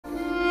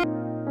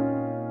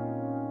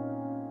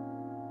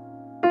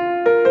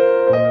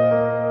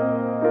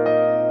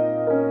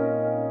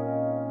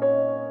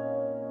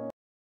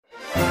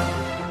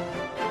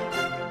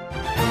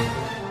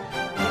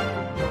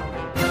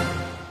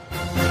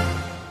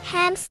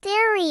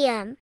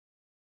Hamsterium.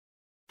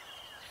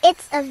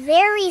 It's a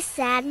very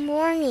sad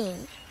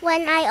morning.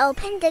 When I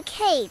opened the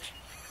cage,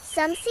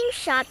 something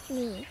shocked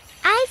me.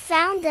 I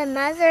found the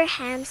mother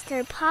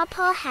hamster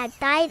Papa had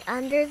died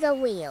under the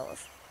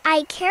wheels.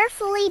 I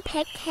carefully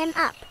picked him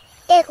up.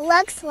 It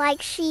looks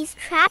like she's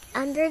trapped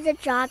under the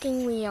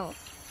jogging wheel.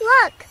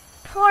 Look,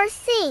 poor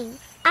thing.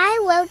 I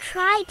will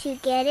try to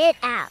get it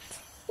out.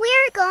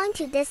 We're going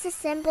to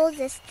disassemble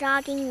this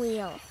jogging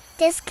wheel.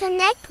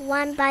 Disconnect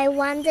one by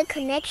one the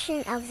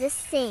connection of this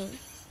thing.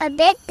 A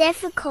bit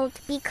difficult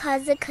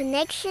because the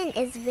connection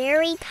is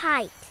very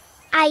tight.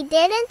 I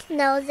didn't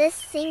know this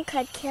thing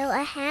could kill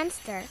a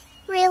hamster.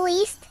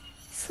 Released.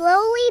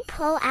 Slowly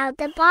pull out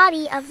the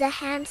body of the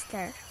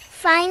hamster.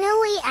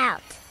 Finally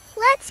out.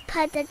 Let's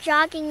put the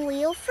jogging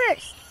wheel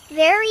first.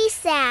 Very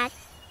sad.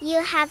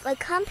 You have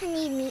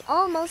accompanied me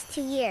almost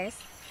 2 years.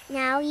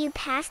 Now you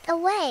passed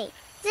away.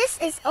 This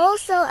is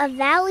also a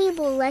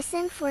valuable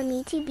lesson for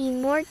me to be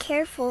more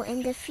careful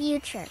in the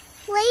future.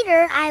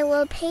 Later I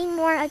will pay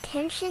more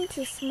attention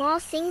to small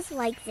things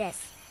like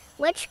this,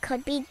 which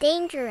could be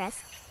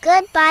dangerous.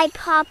 Goodbye,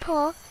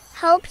 Papa.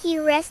 Hope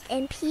you rest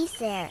in peace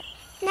there.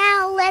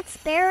 Now let's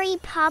bury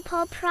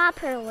Papa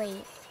properly.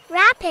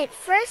 Wrap it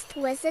first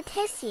with a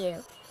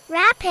tissue.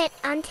 Wrap it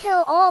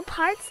until all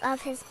parts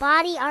of his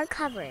body are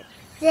covered.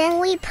 Then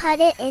we put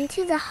it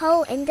into the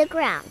hole in the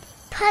ground.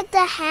 Put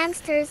the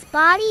hamster's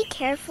body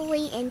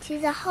carefully into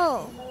the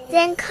hole.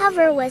 Then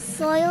cover with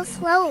soil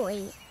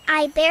slowly.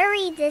 I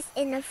bury this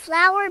in a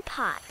flower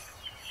pot,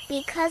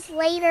 because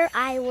later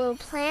I will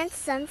plant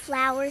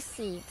sunflower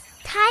seeds.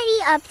 Tidy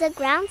up the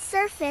ground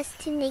surface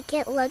to make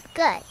it look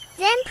good.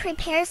 Then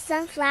prepare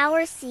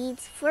sunflower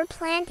seeds for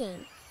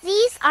planting.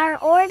 These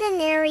are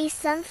ordinary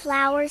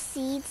sunflower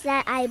seeds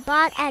that I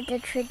bought at the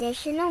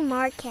traditional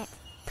market.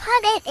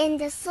 Put it in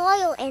the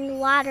soil and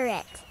water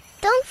it.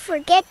 Don't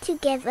forget to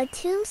give a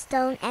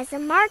tombstone as a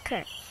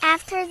marker.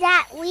 After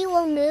that, we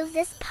will move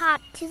this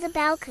pot to the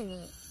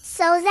balcony,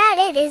 so that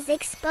it is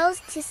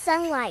exposed to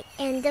sunlight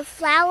and the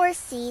flower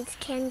seeds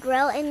can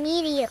grow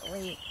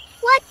immediately.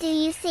 What do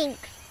you think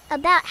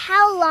about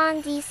how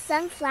long these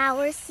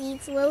sunflower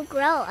seeds will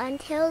grow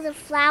until the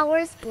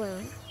flowers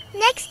bloom?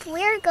 Next,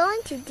 we're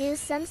going to do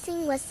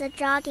something with the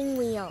jogging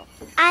wheel.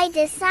 I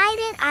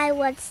decided I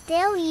would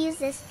still use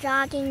this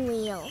jogging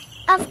wheel.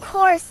 Of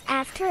course,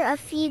 after a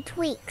few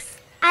tweaks,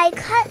 I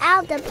cut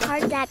out the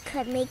part that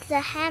could make the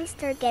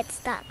hamster get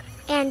stuck.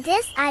 And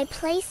this I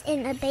place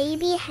in a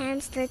baby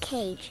hamster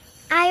cage.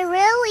 I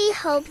really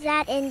hope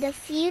that in the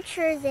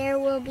future there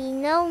will be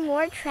no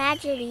more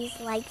tragedies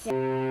like this.